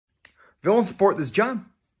Villain support, this is John.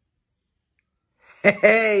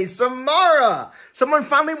 Hey, Samara! Someone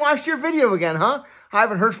finally watched your video again, huh? I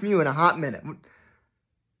haven't heard from you in a hot minute.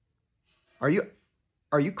 Are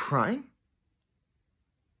you crying?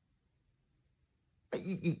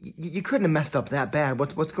 You couldn't have messed up that bad.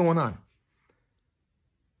 What's going on?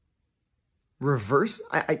 Reverse?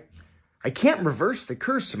 I can't reverse the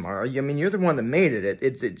curse, Samara. I mean, you're the one that made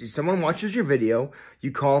it. Someone watches your video,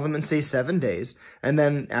 you call them and say 7 days, and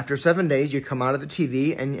then after 7 days, you come out of the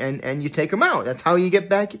TV and you take them out. That's how you get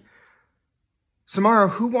back. Samara,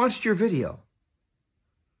 who watched your video?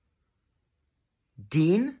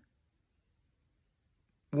 Dean?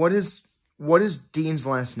 What is Dean's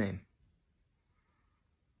last name?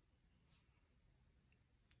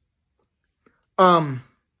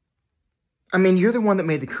 I mean, you're the one that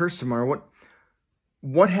made the curse, Samara.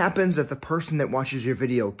 What happens if the person that watches your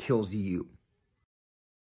video kills you?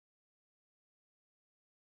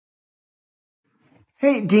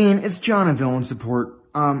 Hey, Dean, it's John of Villain Support.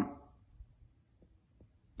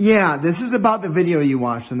 Yeah, this is about the video you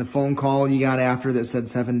watched and the phone call you got after that said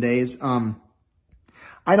 7 days.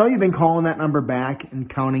 I know you've been calling that number back and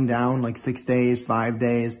counting down like 6 days, 5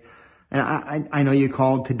 days. And I know you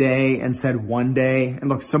called today and said 1 day. And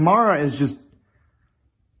look, Samara is just...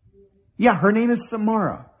 Yeah, her name is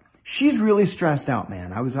Samara. She's really stressed out,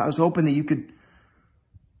 man. I was hoping that you could...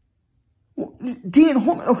 Dean,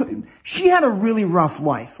 hold on. She had a really rough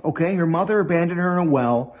life, okay? Her mother abandoned her in a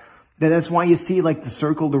well. That's why you see, like, the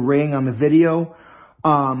circle, the ring on the video.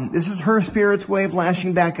 This is her spirit's way of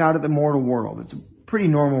lashing back out at the mortal world. It's a pretty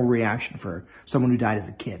normal reaction for someone who died as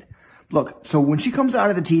a kid. Look, so when she comes out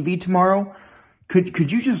of the TV tomorrow,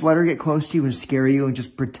 could you just let her get close to you and scare you and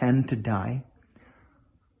just pretend to die?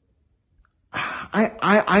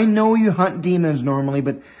 I know you hunt demons normally,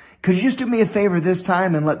 but could you just do me a favor this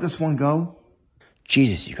time and let this one go?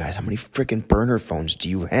 Jesus, you guys, how many freaking burner phones do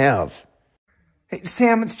you have? Hey,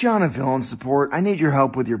 Sam, it's John of Villain Support. I need your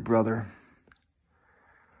help with your brother.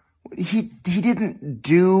 He didn't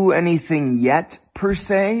do anything yet, per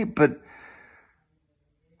se, but...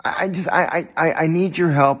 I need your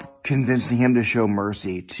help convincing him to show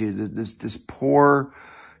mercy to this poor,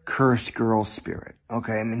 cursed girl's spirit.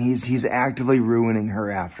 Okay, I mean, he's actively ruining her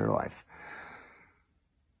afterlife.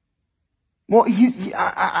 Well,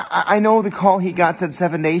 I know the call he got said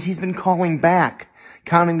 7 days. He's been calling back,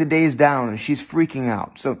 counting the days down, and she's freaking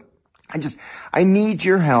out. So, I need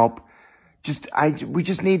your help. We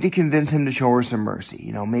just need to convince him to show her some mercy.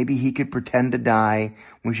 You know, maybe he could pretend to die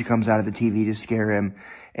when she comes out of the TV to scare him,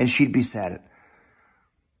 and she'd be sad.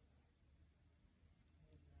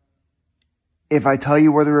 If I tell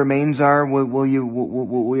you where the remains are, will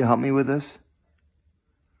you help me with this?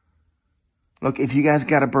 Look, if you guys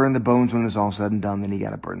gotta burn the bones when it's all said and done, then you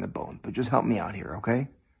gotta burn the bones. But just help me out here, okay?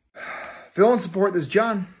 Villain support, this is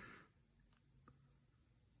John.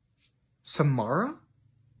 Samara?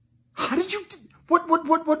 How did you...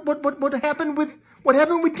 What happened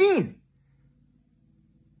with Dean?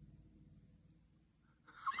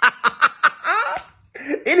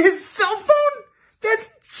 In his cell phone? That's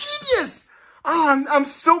genius! Oh, I'm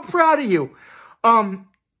so proud of you.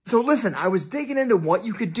 So listen, I was digging into what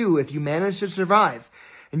you could do if you managed to survive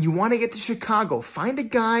and you want to get to Chicago. Find a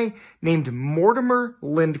guy named Mortimer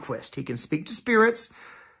Lindquist. He can speak to spirits,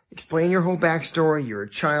 explain your whole backstory. You're a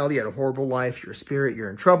child, you had a horrible life, you're a spirit, you're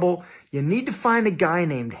in trouble. You need to find a guy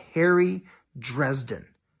named Harry Dresden.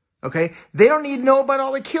 Okay? They don't need to know about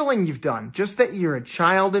all the killing you've done, just that you're a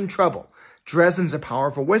child in trouble. Dresden's a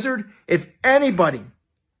powerful wizard. If anybody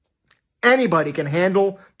can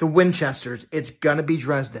handle the Winchesters, it's gonna be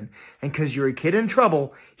Dresden. And because you're a kid in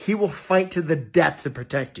trouble, he will fight to the death to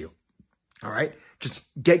protect you. All right? Just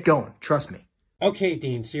get going. Trust me. Okay,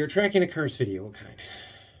 Dean, so you're tracking a curse video. What kind?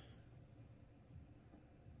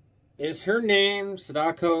 Is her name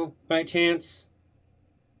Sadako, by chance?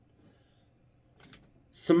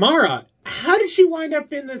 Samara, how did she wind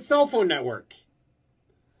up in the cell phone network?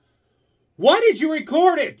 Why did you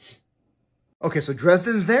record it? Okay, so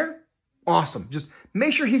Dresden's there? Awesome. Just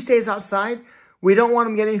make sure he stays outside. We don't want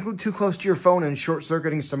him getting too close to your phone and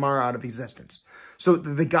short-circuiting Samara out of existence. So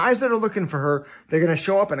the guys that are looking for her, they're going to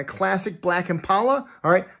show up in a classic black Impala.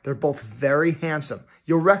 All right? They're both very handsome.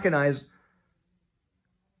 You'll recognize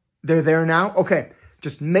they're there now. Okay.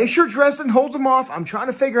 Just make sure Dresden holds them off. I'm trying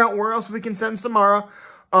to figure out where else we can send Samara.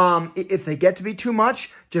 If they get to be too much,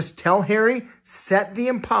 just tell Harry, set the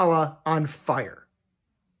Impala on fire.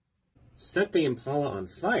 Set the Impala on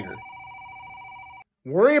fire?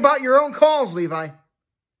 Worry about your own calls, Levi.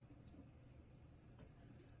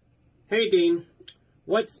 Hey, Dean.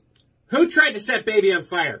 Who tried to set baby on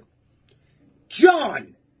fire?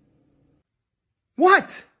 John!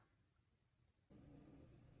 What?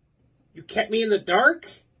 You kept me in the dark?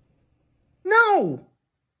 No.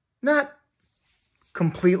 Not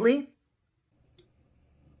completely.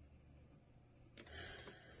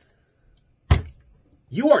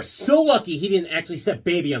 You are so lucky he didn't actually set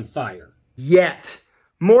baby on fire. Yet.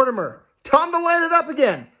 Mortimer, time to light it up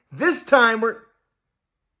again. This time we're...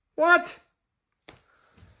 What?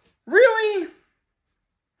 Really?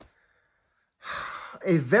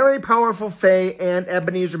 A very powerful Fae and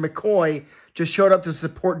Ebenezer McCoy just showed up to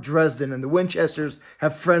support Dresden, and the Winchesters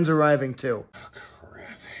have friends arriving too. Oh,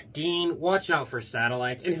 crap. Dean, watch out for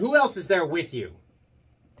satellites. And who else is there with you?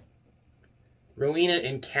 Rowena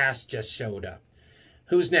and Cass just showed up.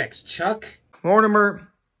 Who's next, Chuck? Mortimer,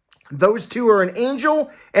 those two are an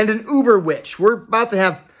angel and an uber witch. We're about to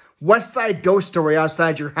have West Side Ghost Story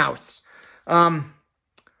outside your house.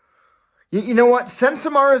 You know what? Send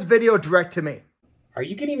Samara's video direct to me. Are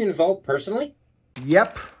you getting involved personally?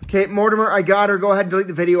 Yep. Okay, Mortimer, I got her. Go ahead and delete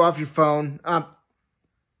the video off your phone.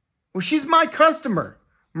 Well, she's my customer.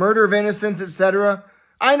 Murder of innocence, etc.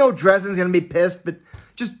 I know Dresden's going to be pissed, but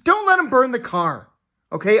just don't let him burn the car.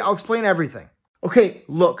 Okay, I'll explain everything. Okay,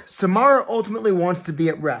 look, Samara ultimately wants to be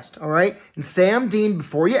at rest, all right? And Sam, Dean,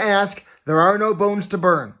 before you ask, there are no bones to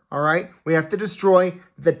burn, all right? We have to destroy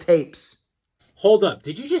the tapes. Hold up,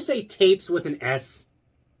 did you just say tapes with an S?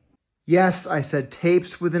 Yes, I said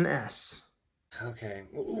tapes with an S. Okay,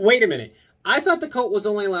 wait a minute. I thought the cult was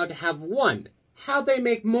only allowed to have one. How'd they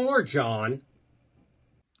make more, John?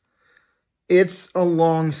 It's a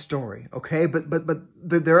long story, okay? But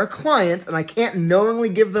they're a client, and I can't knowingly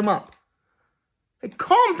give them up. Hey,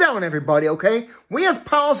 calm down, everybody, okay? We have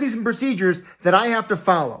policies and procedures that I have to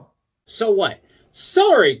follow. So what?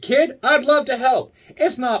 Sorry, kid. I'd love to help.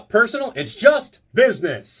 It's not personal. It's just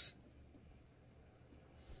business.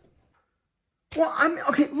 Well,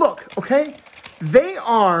 okay, look, okay? They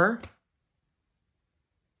are...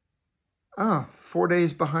 4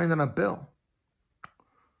 days behind on a bill.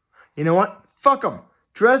 You know what? Fuck them.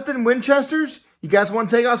 Dresden, Winchesters, you guys want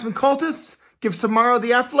to take out some cultists? Give Samara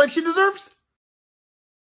the afterlife she deserves?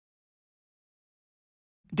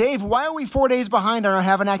 Dave, why are we 4 days behind on our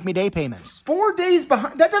Have an Acme Day payments? 4 days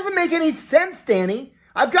behind? That doesn't make any sense, Danny.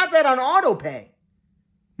 I've got that on auto pay.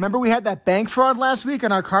 Remember we had that bank fraud last week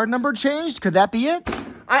and our card number changed? Could that be it?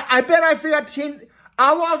 I bet I forgot to change.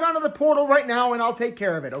 I'll log onto the portal right now and I'll take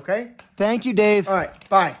care of it, okay? Thank you, Dave. All right,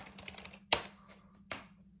 bye.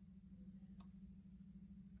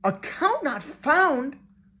 Account not found?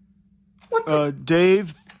 What the?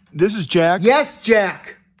 Dave, this is Jack. Yes,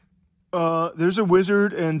 Jack. There's a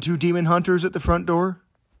wizard and 2 demon hunters at the front door.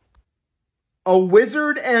 A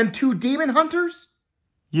wizard and 2 demon hunters?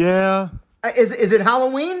 Yeah. Is it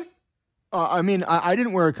Halloween? I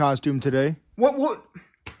didn't wear a costume today. What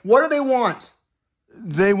do they want?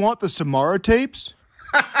 They want the Samara tapes?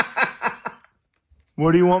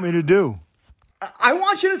 What do you want me to do? I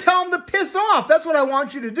want you to tell them to piss off. That's what I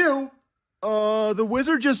want you to do. The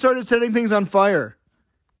wizard just started setting things on fire.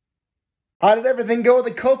 How did everything go with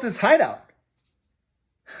the cultist hideout?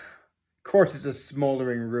 Of course, it's a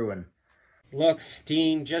smoldering ruin. Look,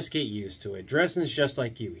 Dean, just get used to it. Dresden's just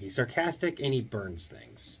like you. He's sarcastic and he burns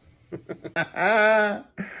things. All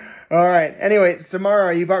right. Anyway, Samara,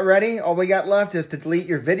 are you about ready? All we got left is to delete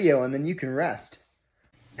your video and then you can rest.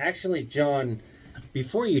 Actually, John,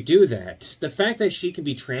 before you do that, the fact that she can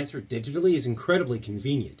be transferred digitally is incredibly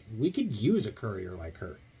convenient. We could use a courier like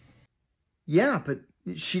her. Yeah, but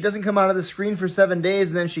she doesn't come out of the screen for 7 days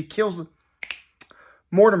and then she kills...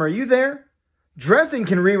 Mortimer, are you there? Dresden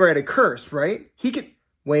can rewrite a curse, right? He can...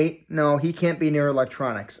 Wait, no, he can't be near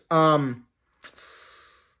electronics.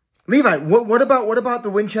 Levi, what about the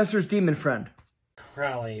Winchester's demon friend?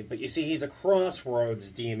 Crowley, but you see, he's a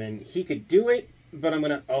crossroads demon. He could do it, but I'm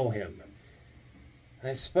gonna owe him.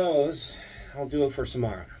 I suppose I'll do it for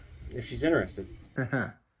Samara, if she's interested.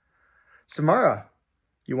 Samara,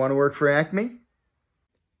 you want to work for Acme?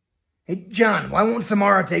 Hey, John, why won't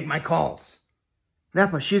Samara take my calls?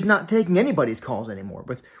 Napa, she's not taking anybody's calls anymore.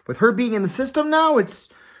 With her being in the system now,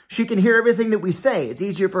 she can hear everything that we say. It's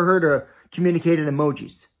easier for her to communicate in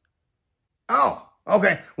emojis. Oh,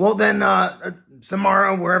 okay. Well then,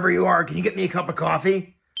 Samara, wherever you are, can you get me a cup of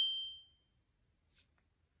coffee?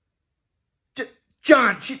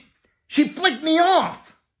 John, she flicked me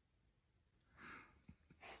off.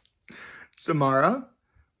 Samara,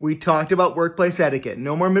 we talked about workplace etiquette.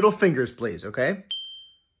 No more middle fingers, please, okay?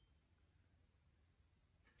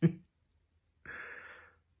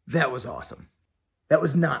 That was awesome. That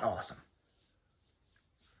was not awesome.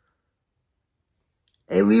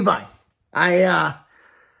 Hey, Levi, I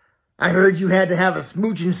I heard you had to have a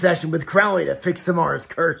smooching session with Crowley to fix Samara's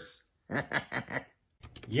curse.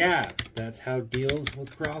 Yeah, that's how deals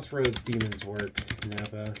with crossroads demons work,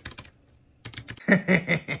 Nappa.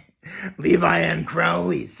 Levi and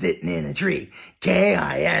Crowley sitting in a tree. Kissing.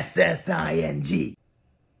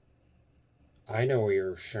 I know where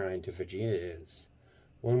your shrine to Vegeta is.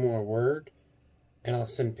 One more word, and I'll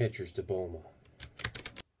send pictures to Bulma.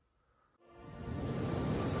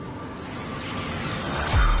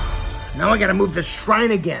 Now I gotta move the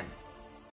shrine again.